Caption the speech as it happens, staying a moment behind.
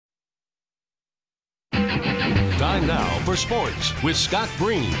Time now for sports with Scott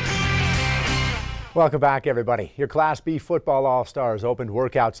Breen. Welcome back, everybody. Your Class B football All-Stars opened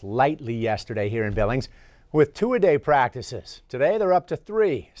workouts lightly yesterday here in Billings with 2-a-day practices. Today they're up to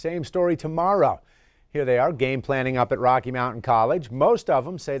 3. Same story tomorrow. Here they are game planning up at Rocky Mountain College. Most of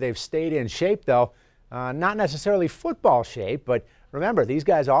them say they've stayed in shape, though. Not necessarily football shape, but remember, these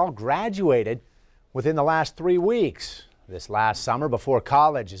guys all graduated within the last 3 weeks. This last summer before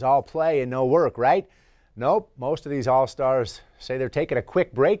college is all play and no work, right? Nope, most of these All-Stars say they're taking a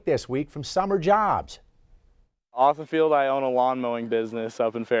quick break this week from summer jobs. Off the field, I own a lawn mowing business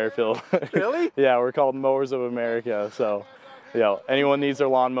up in Fairfield. Really? Yeah, we're called Mowers of America. So, anyone needs their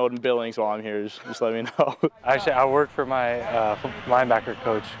lawn mowed in Billings while I'm here, just let me know. Actually, I work for my linebacker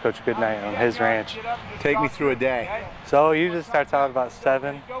coach, Coach Goodnight, on his ranch. Take me through a day. So it usually starts out about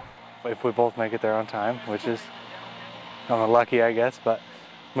 7, if we both make it there on time, which is lucky, I guess. But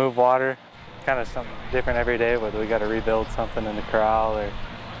move water, kind of something different every day, whether we got to rebuild something in the corral or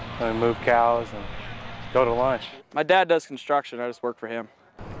we move cows and go to lunch. My dad does construction. I just work for him.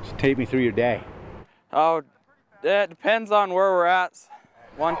 Just take me through your day. Oh, it depends on where we're at.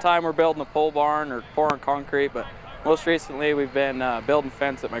 One time we're building a pole barn or pouring concrete, but most recently we've been building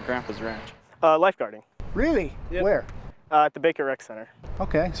fence at my grandpa's ranch. Lifeguarding. Really? Yep. Where? At the Baker Rec Center.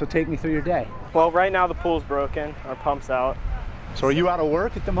 Okay, so take me through your day. Well, right now the pool's broken, our pump's out. So are you out of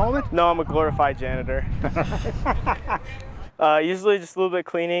work at the moment? No, I'm a glorified janitor. Usually just a little bit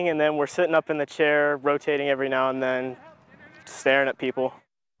cleaning, and then we're sitting up in the chair, rotating every now and then, staring at people.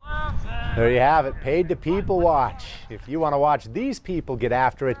 There you have it, paid to people watch. If you want to watch these people get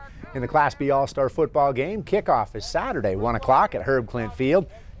after it in the Class B All-Star football game, kickoff is Saturday, 1 o'clock at Herb Clint Field.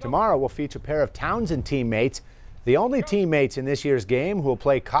 Tomorrow we'll feature a pair of Townsend teammates, the only teammates in this year's game who will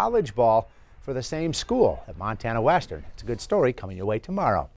play college ball for the same school at Montana Western. It's a good story coming your way tomorrow.